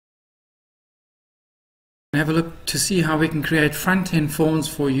Have a look to see how we can create front-end forms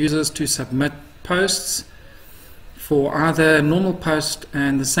for users to submit posts for either normal post,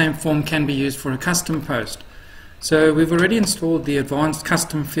 and the same form can be used for a custom post. So we've already installed the Advanced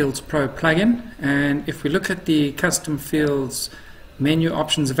Custom Fields Pro plugin, and if we look at the custom fields menu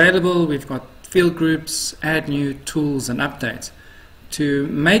options available, we've got field groups, add new, tools and updates. To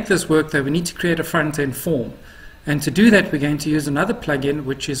make this work though, we need to create a front-end form. And to do that, we're going to use another plugin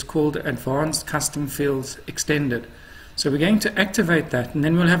which is called Advanced Custom Fields Extended. So we're going to activate that, and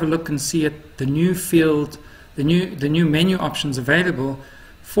then we'll have a look and see at the new field, the new menu options available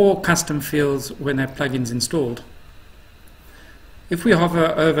for custom fields when that plugin's installed. If we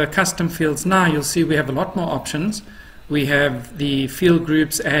hover over custom fields now, you'll see we have a lot more options. We have the field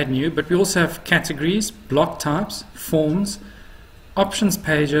groups, add new, but we also have categories, block types, forms, options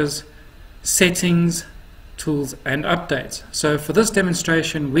pages, settings, tools and updates. So for this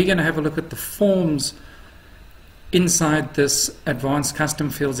demonstration, we're going to have a look at the forms inside this Advanced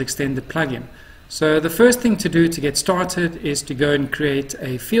Custom Fields Extended plugin. So the first thing to do to get started is to go and create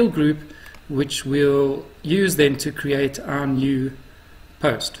a field group, which we'll use then to create our new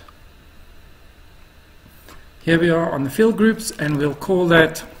post. Here we are on the field groups, and we'll call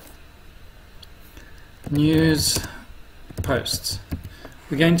that news posts.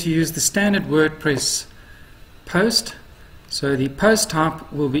 We're going to use the standard WordPress post, so the post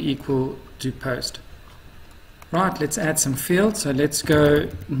type will be equal to post. Right, let's add some fields. So let's go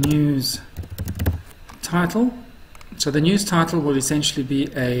news title. So the news title will essentially be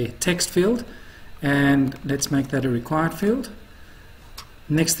a text field, and let's make that a required field.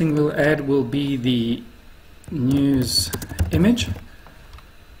 Next thing we'll add will be the news image,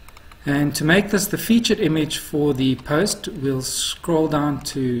 and to make this the featured image for the post, we'll scroll down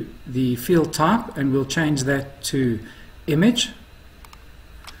to the field type and we'll change that to image.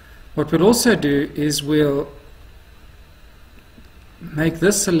 What we'll also do is we'll make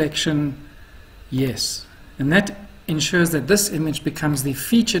this selection yes, and that ensures that this image becomes the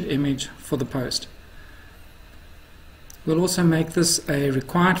featured image for the post. We'll also make this a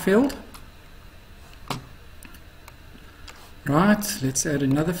required field. Right, let's add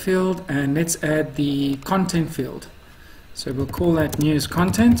another field, and let's add the content field. So we'll call that news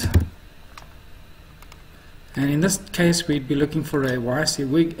content, and in this case we'd be looking for a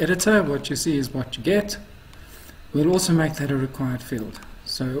YC editor. What you see is what you get. We'll also make that a required field.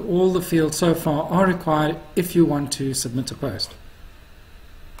 So all the fields so far are required if you want to submit a post.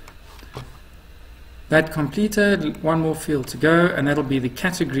 That completed, one more field to go, and that'll be the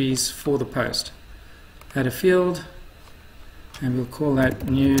categories for the post. Add a field, and we'll call that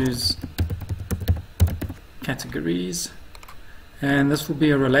news categories, and this will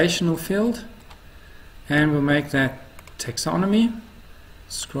be a relational field, and we'll make that taxonomy.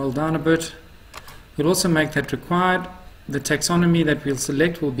 Scroll down a bit. We'll also make that required. The taxonomy that we'll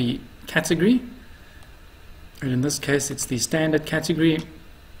select will be category, and in this case it's the standard category.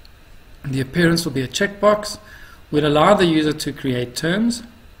 The appearance will be a checkbox. We'll allow the user to create terms,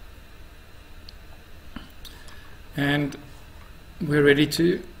 and we're ready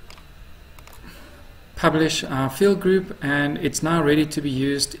to publish our field group, and it's now ready to be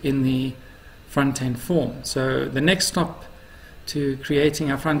used in the front-end form. So the next stop to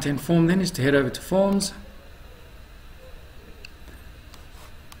creating our front-end form then is to head over to forms,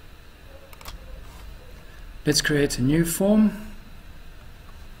 let's create a new form,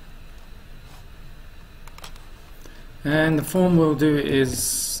 and the form we'll do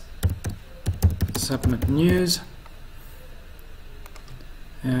is submit news,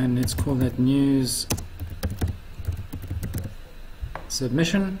 and let's call that news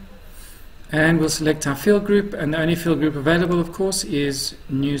submission, and we'll select our field group, and the only field group available of course is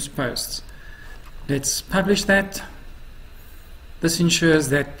news posts. Let's publish that. This ensures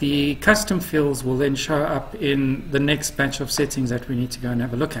that the custom fields will then show up in the next batch of settings that we need to go and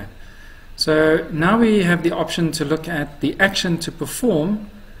have a look at. So now we have the option to look at the action to perform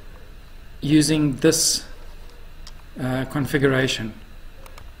using this configuration.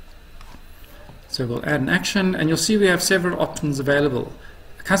 So we'll add an action, and you'll see we have several options available: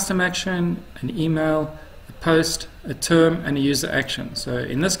 a custom action, an email, a post, a term, and a user action. So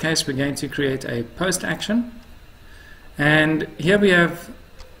in this case we're going to create a post action, and here we have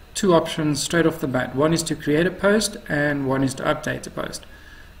two options straight off the bat. One is to create a post, and one is to update a post.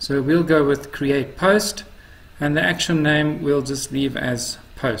 So we'll go with create post, and the action name we'll just leave as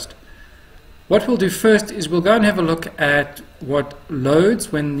post. What we'll do first is we'll go and have a look at what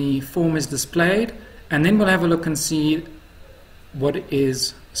loads when the form is displayed, and then we'll have a look and see what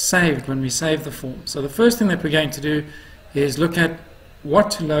is saved when we save the form. So the first thing that we're going to do is look at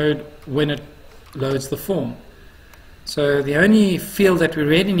what to load when it loads the form. So the only field that we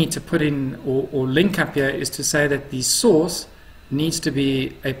really need to put in or link up here is to say that the source needs to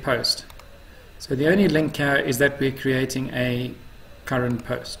be a post. So the only link here is that we're creating a current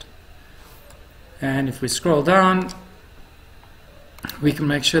post. And if we scroll down, we can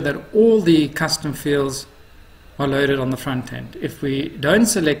make sure that all the custom fields are loaded on the front end. If we don't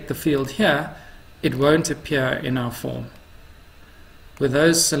select the field here, it won't appear in our form. With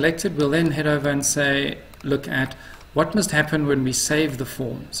those selected, we'll then head over and say, look at what must happen when we save the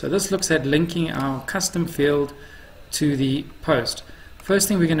form. So this looks at linking our custom field to the post. First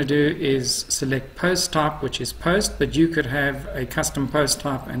thing we're going to do is select post type, which is post, but you could have a custom post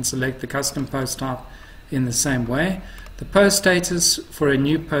type and select the custom post type in the same way. The post status for a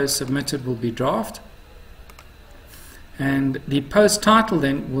new post submitted will be draft, and the post title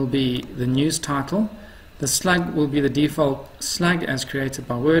then will be the news title. The slug will be the default slug as created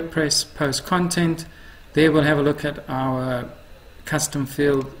by WordPress. Post content, there we'll have a look at our custom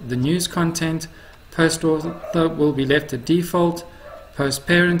field, the news content. Post author will be left at default, post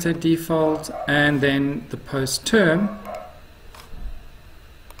parent at default, and then the post term.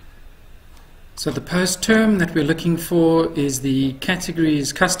 So the post term that we're looking for is the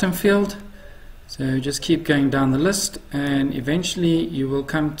categories custom field. So just keep going down the list, and eventually you will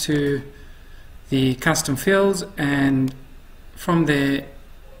come to the custom fields, and from there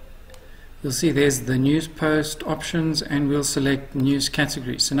you'll see there's the news post options, and we'll select news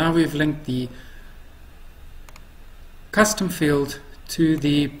category. So now we've linked the custom field to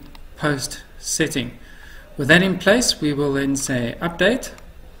the post setting. With that in place, we will then say update.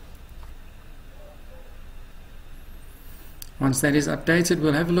 Once that is updated,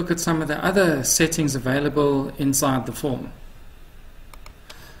 we'll have a look at some of the other settings available inside the form.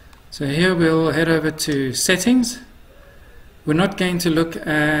 So here we'll head over to settings. We're not going to look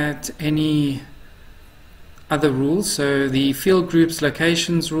at any other rules. So the field groups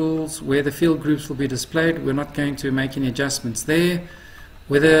locations rules, where the field groups will be displayed, we're not going to make any adjustments there.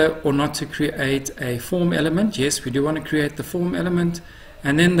 Whether or not to create a form element, yes, we do want to create the form element.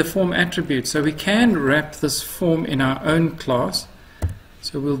 And then the form attribute. So we can wrap this form in our own class.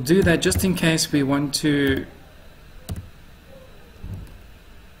 So we'll do that just in case we want to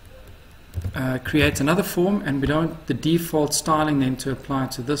create another form, and we don't want the default styling then to apply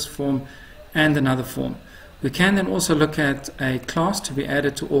to this form and another form. We can then also look at a class to be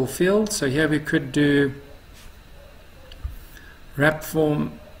added to all fields. So here we could do wrap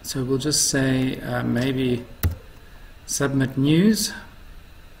form. So we'll just say maybe submit news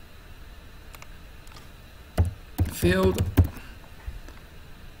field.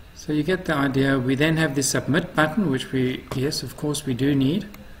 So you get the idea. We then have the submit button, which we, yes, of course we do need.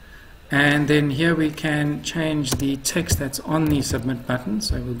 And then here we can change the text that's on the submit button.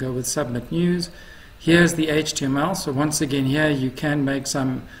 So we'll go with submit news. Here's the HTML. So once again here you can make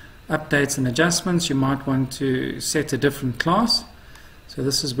some updates and adjustments. You might want to set a different class. So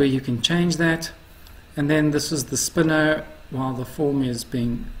this is where you can change that. And then this is the spinner while the form is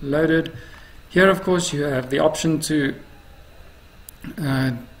being loaded. Here, of course, you have the option to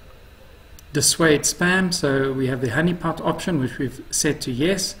dissuade spam. So we have the honeypot option, which we've set to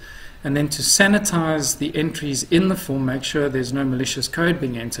yes. And then to sanitize the entries in the form, make sure there's no malicious code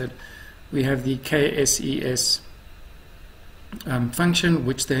being entered, we have the KSES function,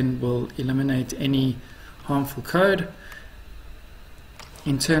 which then will eliminate any harmful code.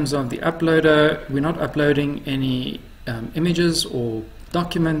 In terms of the uploader, we're not uploading any images or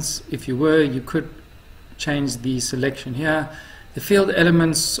documents. If you were, you could change the selection here. The field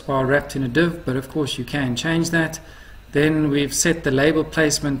elements are wrapped in a div, but of course you can change that. Then we've set the label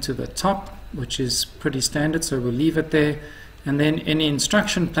placement to the top, which is pretty standard, so we'll leave it there. And then any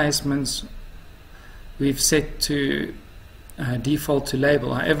instruction placements we've set to default to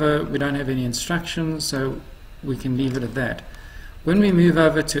label. However, we don't have any instructions, so we can leave it at that. When we move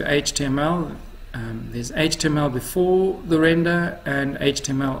over to HTML, there's HTML before the render and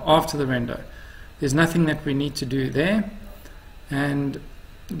HTML after the render. There's nothing that we need to do there, and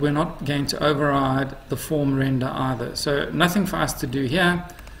we're not going to override the form render either. So nothing for us to do here.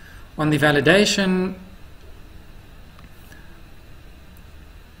 On the validation,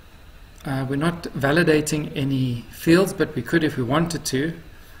 we're not validating any fields, but we could if we wanted to.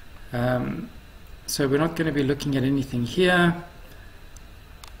 So we're not going to be looking at anything here.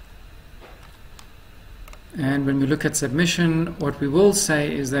 And when we look at submission, what we will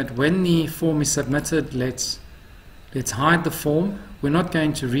say is that when the form is submitted, let's hide the form. We're not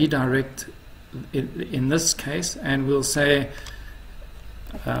going to redirect in this case, and we'll say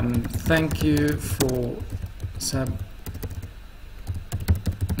thank you for submitting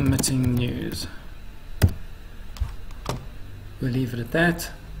news. We'll leave it at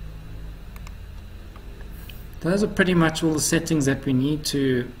that. Those are pretty much all the settings that we need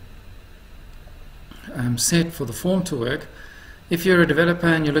to set for the form to work. If you're a developer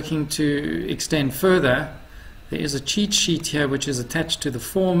and you're looking to extend further, there is a cheat sheet here which is attached to the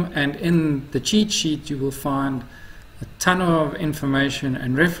form, and in the cheat sheet you will find a ton of information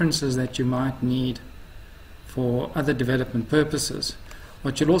and references that you might need for other development purposes.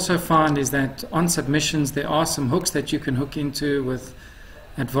 What you'll also find is that on submissions there are some hooks that you can hook into with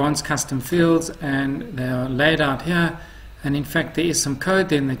advanced custom fields, and they are laid out here, and in fact there is some code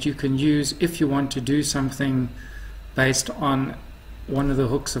then that you can use if you want to do something based on one of the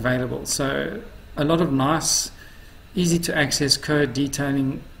hooks available. So a lot of nice, easy to access code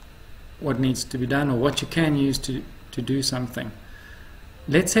detailing what needs to be done or what you can use to do something.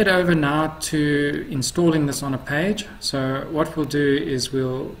 Let's head over now to installing this on a page. So what we'll do is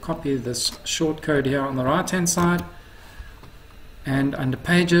we'll copy this short code here on the right hand side, and under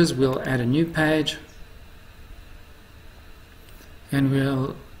pages we'll add a new page, and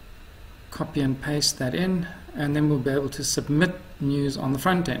we'll copy and paste that in, and then we'll be able to submit news on the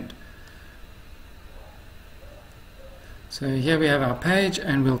front end. So here we have our page,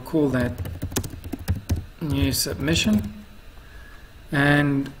 and we'll call that new submission,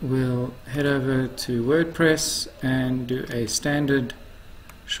 and we'll head over to WordPress and do a standard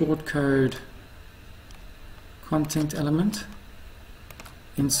shortcode content element.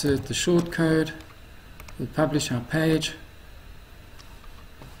 Insert the shortcode, we'll publish our page,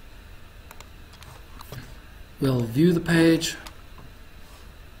 we'll view the page.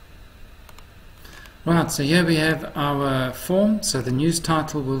 Right, so here we have our form. So the news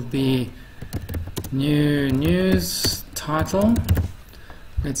title will be new news title.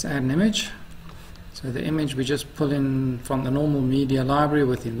 Let's add an image. So the image we just pull in from the normal media library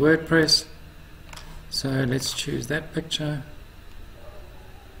within WordPress. So let's choose that picture.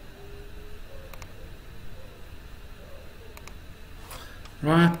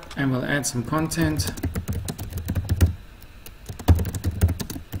 Right, and we'll add some content.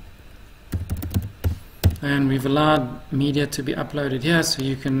 And we've allowed media to be uploaded here, so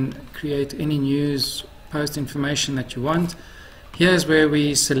you can create any news post information that you want. Here's where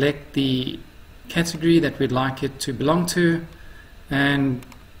we select the category that we'd like it to belong to, and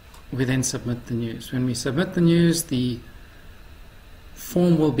we then submit the news. When we submit the news, the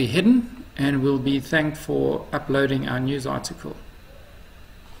form will be hidden and we'll be thanked for uploading our news article.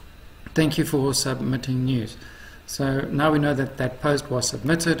 Thank you for submitting news. So now we know that that post was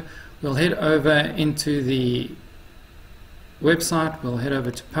submitted. We'll head over into the website, we'll head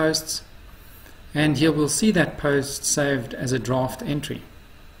over to posts, and here we'll see that post saved as a draft entry.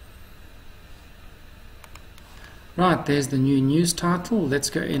 Right, there's the new news title.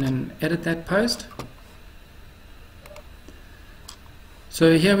 Let's go in and edit that post.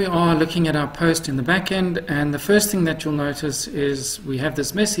 So here we are looking at our post in the back end, and the first thing that you'll notice is we have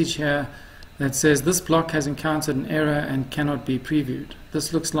this message here that says this block has encountered an error and cannot be previewed.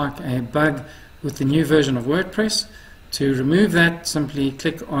 This looks like a bug with the new version of WordPress. To remove that, simply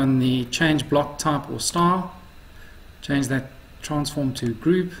click on the change block type or style, change that transform to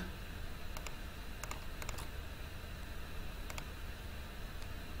group,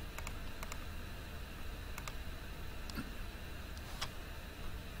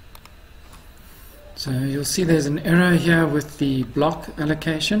 so you'll see there's an error here with the block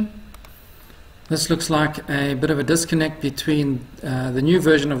allocation. This looks like a bit of a disconnect between the new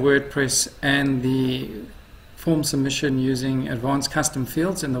version of WordPress and the form submission using advanced custom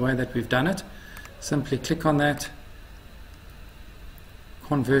fields in the way that we've done it. Simply click on that,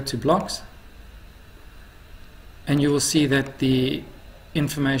 convert to blocks, and you will see that the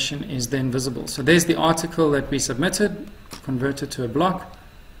information is then visible. So there's the article that we submitted, converted to a block.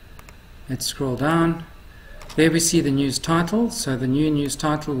 Let's scroll down. There we see the news title. So the new news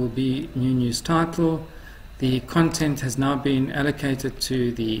title will be new news title. The content has now been allocated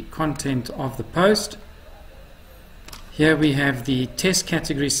to the content of the post. Here we have the test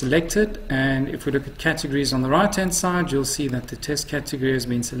category selected, and if we look at categories on the right hand side, you'll see that the test category has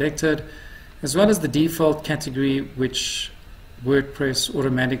been selected, as well as the default category which WordPress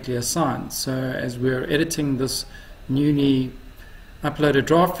automatically assigns. So as we're editing this newly uploaded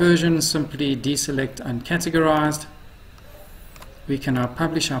draft version, simply deselect uncategorized. We can now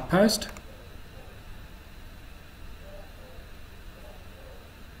publish our post.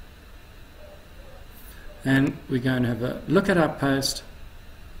 And we're going to have a look at our post.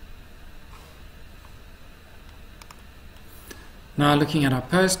 Now looking at our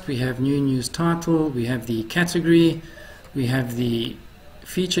post, we have new news title, we have the category, we have the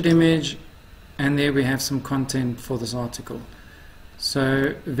featured image, and there we have some content for this article.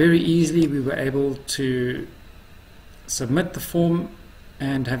 So very easily we were able to submit the form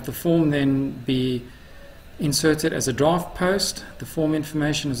and have the form then be inserted as a draft post, the form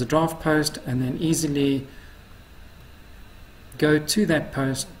information as a draft post, and then easily go to that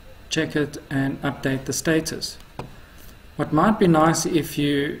post, check it, and update the status. What might be nice if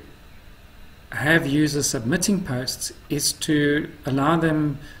you have users submitting posts is to allow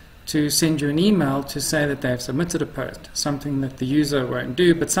them to send you an email to say that they've submitted a post, something that the user won't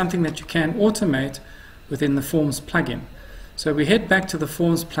do, but something that you can automate within the Forms plugin. So we head back to the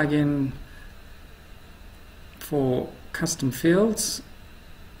Forms plugin for custom fields,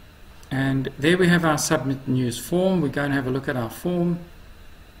 and there we have our submit news form. We go and have a look at our form,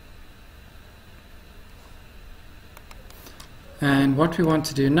 and what we want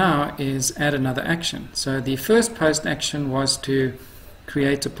to do now is add another action. So the first post action was to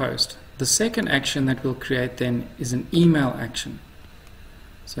create a post. The second action that we'll create then is an email action.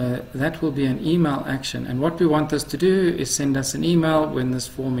 So that will be an email action, and what we want this to do is send us an email when this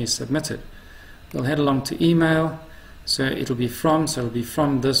form is submitted. We'll head along to email, so it'll be from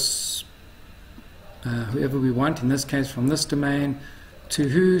this whoever we want, in this case from this domain, to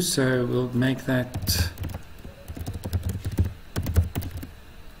who, so we'll make that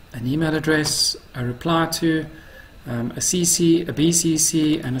an email address, a reply to, a CC, a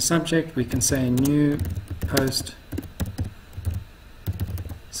BCC, and a subject. We can say new post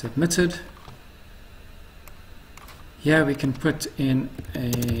submitted. Here we can put in a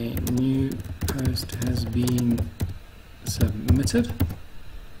new post has been submitted,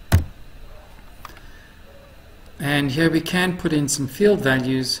 and here we can put in some field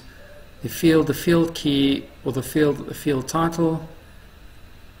values, the field key, or the field title.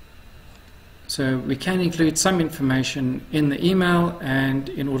 So we can include some information in the email, and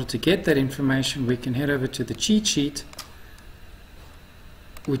in order to get that information we can head over to the cheat sheet,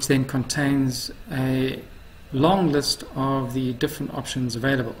 which then contains a long list of the different options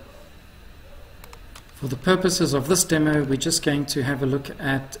available. For the purposes of this demo, we're just going to have a look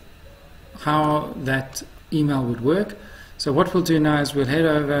at how that email would work. So what we'll do now is we'll head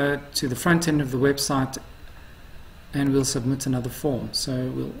over to the front end of the website and we'll submit another form. So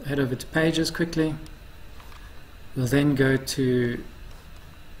we'll head over to Pages quickly. We'll then go to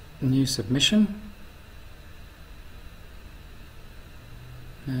New Submission.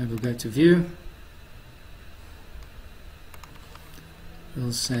 We'll go to View.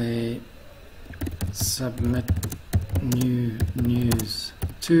 We'll say Submit New News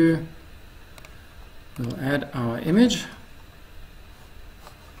to. We'll add our image.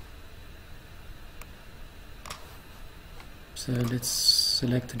 So let's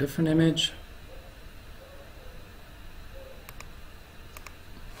select a different image.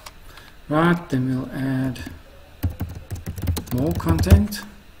 Right, then we'll add more content.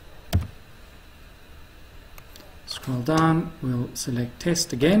 Scroll down, we'll select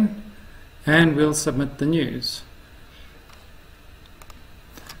test again, and we'll submit the news.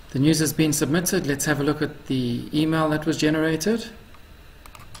 The news has been submitted. Let's have a look at the email that was generated.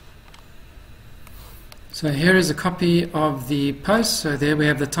 So here is a copy of the post. So there we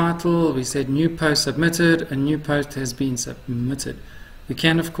have the title. We said new post submitted. A new post has been submitted. We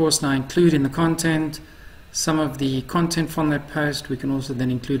can of course now include in the content some of the content from that post. We can also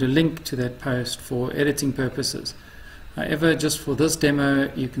then include a link to that post for editing purposes. However, just for this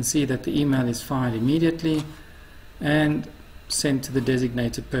demo, you can see that the email is fired immediately and sent to the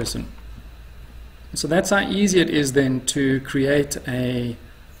designated person. So that's how easy it is then to create a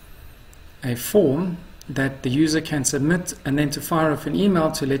form that the user can submit, and then to fire off an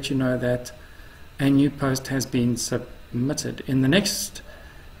email to let you know that a new post has been submitted. In the next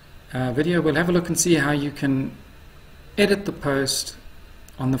video, we'll have a look and see how you can edit the post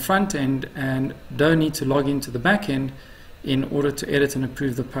on the front end and don't need to log into the back end in order to edit and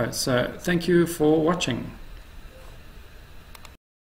approve the post. So thank you for watching.